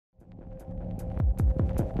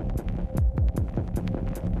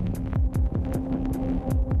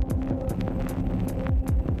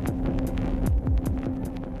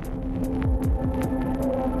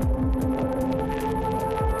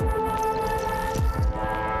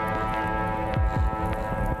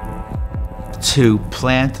to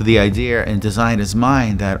plant the idea in designer's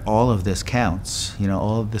mind that all of this counts.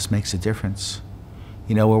 All of this makes a difference.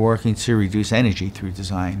 We're working to reduce energy through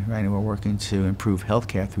design, right? And we're working to improve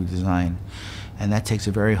healthcare through design. And that takes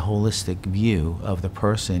a very holistic view of the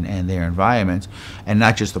person and their environment, and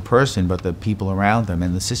not just the person, but the people around them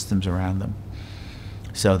and the systems around them.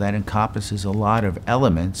 So that encompasses a lot of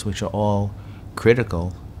elements which are all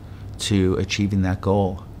critical to achieving that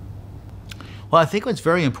goal. Well, I think what's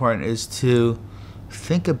very important is to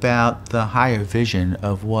think about the higher vision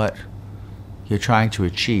of what you're trying to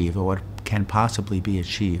achieve, or what can possibly be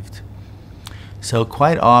achieved. So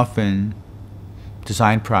quite often,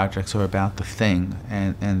 design projects are about the thing,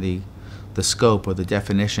 and the scope or the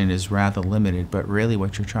definition is rather limited, but really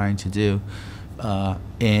what you're trying to do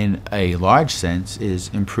in a large sense is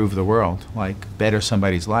improve the world, like better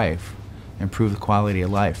somebody's life, improve the quality of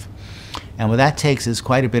life. And what that takes is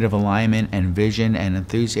quite a bit of alignment and vision and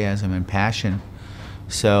enthusiasm and passion.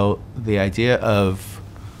 So the idea of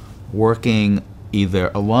working either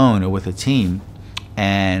alone or with a team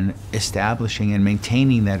and establishing and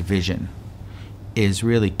maintaining that vision is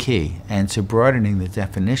really key, and to broadening the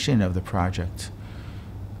definition of the project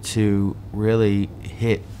to really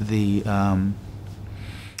hit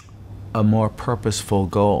a more purposeful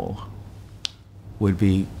goal would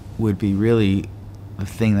be really the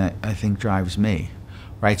thing that I think drives me,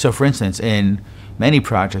 right? So for instance, in many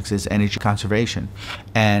projects is energy conservation,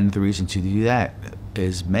 and the reason to do that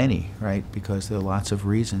is many, right? Because there are lots of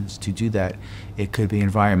reasons to do that. It could be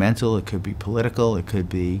environmental, it could be political, it could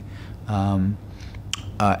be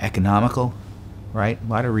economical, right? A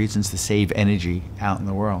lot of reasons to save energy out in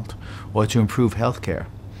the world, or to improve healthcare.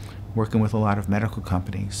 Working with a lot of medical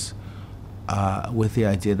companies with the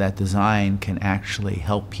idea that design can actually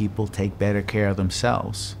help people take better care of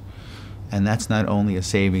themselves. And that's not only a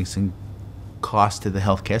savings in cost to the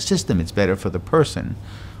healthcare system, it's better for the person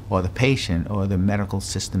or the patient or the medical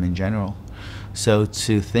system in general. So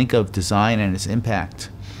to think of design and its impact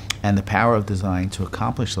and the power of design to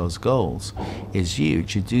accomplish those goals is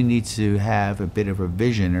huge. You do need to have a bit of a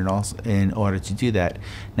vision, and also in order to do that.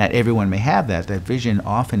 Not everyone may have that. That vision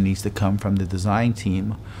often needs to come from the design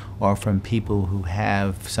team or from people who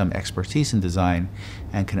have some expertise in design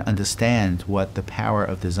and can understand what the power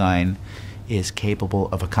of design is capable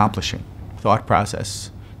of accomplishing. Thought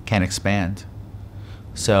process can expand.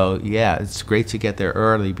 So yeah, it's great to get there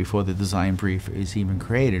early before the design brief is even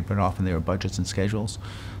created, but often there are budgets and schedules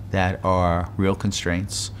that are real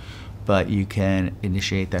constraints. But you can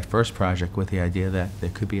initiate that first project with the idea that there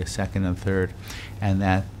could be a second and third, and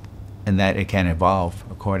that it can evolve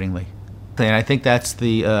accordingly. And I think that's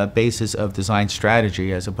the basis of design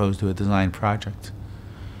strategy as opposed to a design project,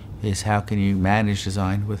 is how can you manage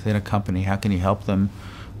design within a company? How can you help them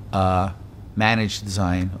manage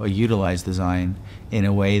design or utilize design in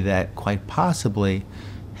a way that quite possibly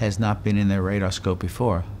has not been in their radar scope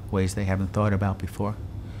before, ways they haven't thought about before.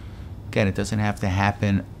 Again, it doesn't have to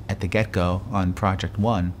happen at the get-go on project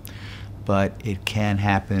one, but it can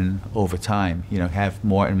happen over time, have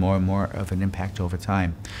more and more and more of an impact over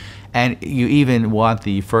time. And you even want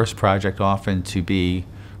the first project often to be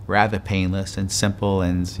rather painless and simple,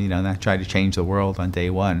 and not try to change the world on day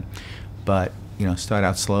one, but start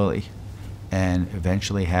out slowly and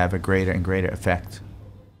eventually have a greater and greater effect.